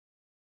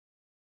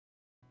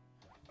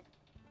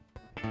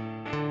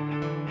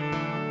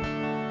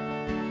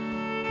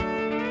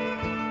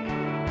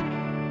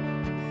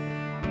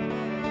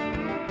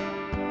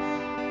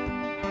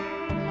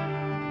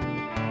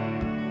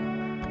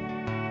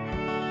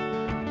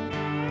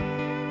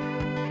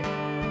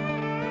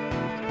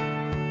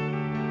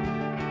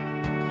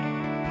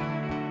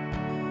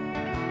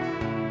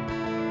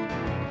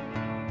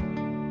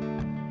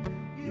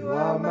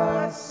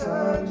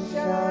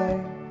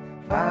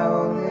my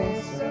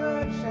only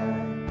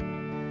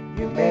sunshine.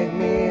 You make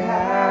me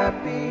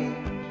happy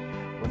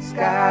when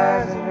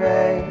skies are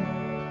gray.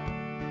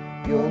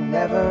 You'll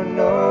never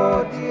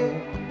know, dear,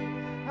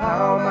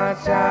 how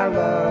much I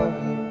love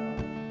you.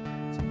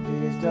 So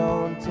please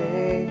don't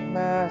take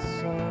my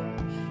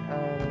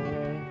sunshine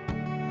away.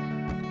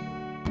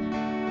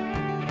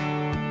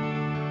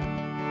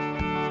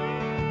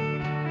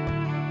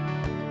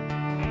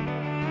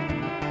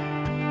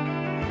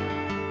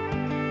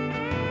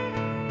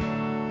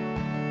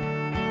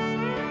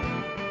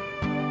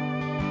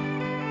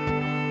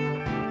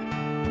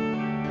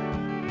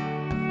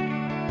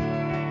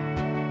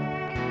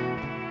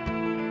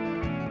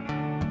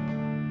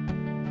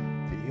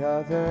 The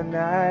other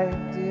night,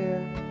 dear,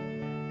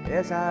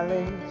 as I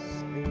lay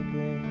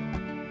sleeping,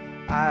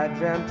 I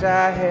dreamt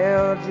I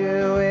held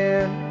you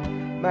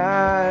in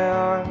my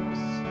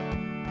arms.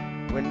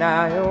 When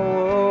I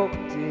awoke,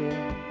 dear,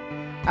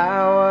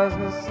 I was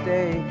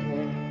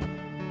mistaken.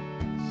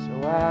 So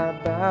I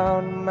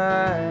bowed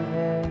my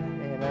head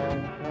and I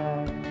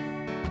cried.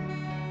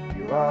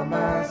 You are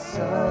my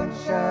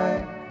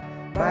sunshine,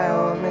 my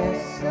only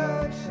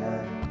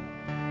sunshine.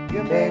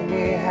 You make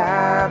me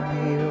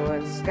happy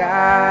when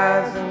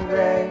skies are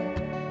gray.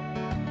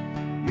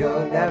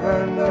 You'll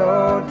never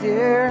know,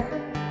 dear,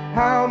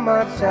 how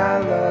much I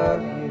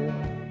love you.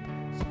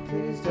 So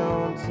please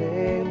don't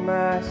take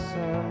my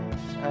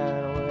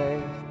sunshine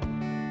away.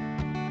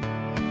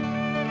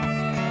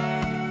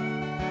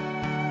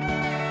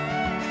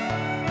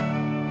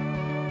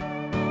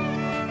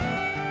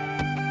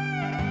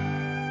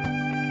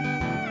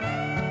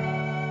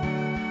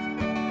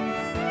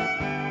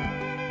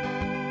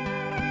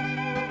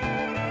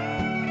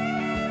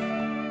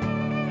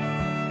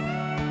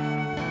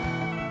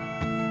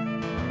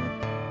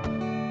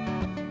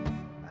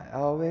 I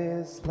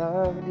always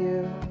loved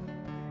you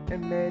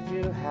and made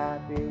you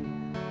happy,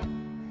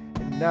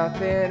 and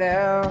nothing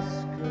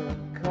else could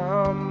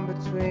come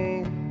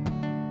between.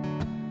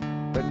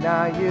 But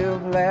now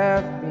you've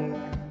left me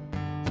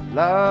to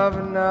love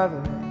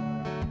another,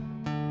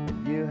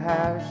 and you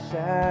have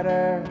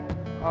shattered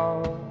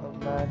all of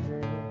my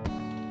dreams.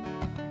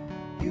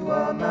 You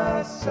are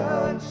my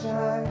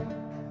sunshine,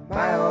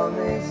 my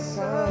only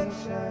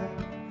sunshine.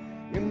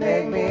 You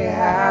make me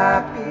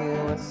happy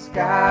when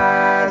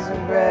skies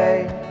are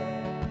gray.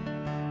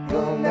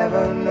 You'll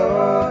never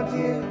know,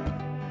 dear,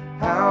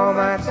 how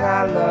much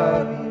I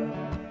love you.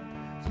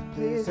 So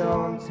please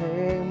don't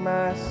take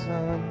my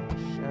sunshine.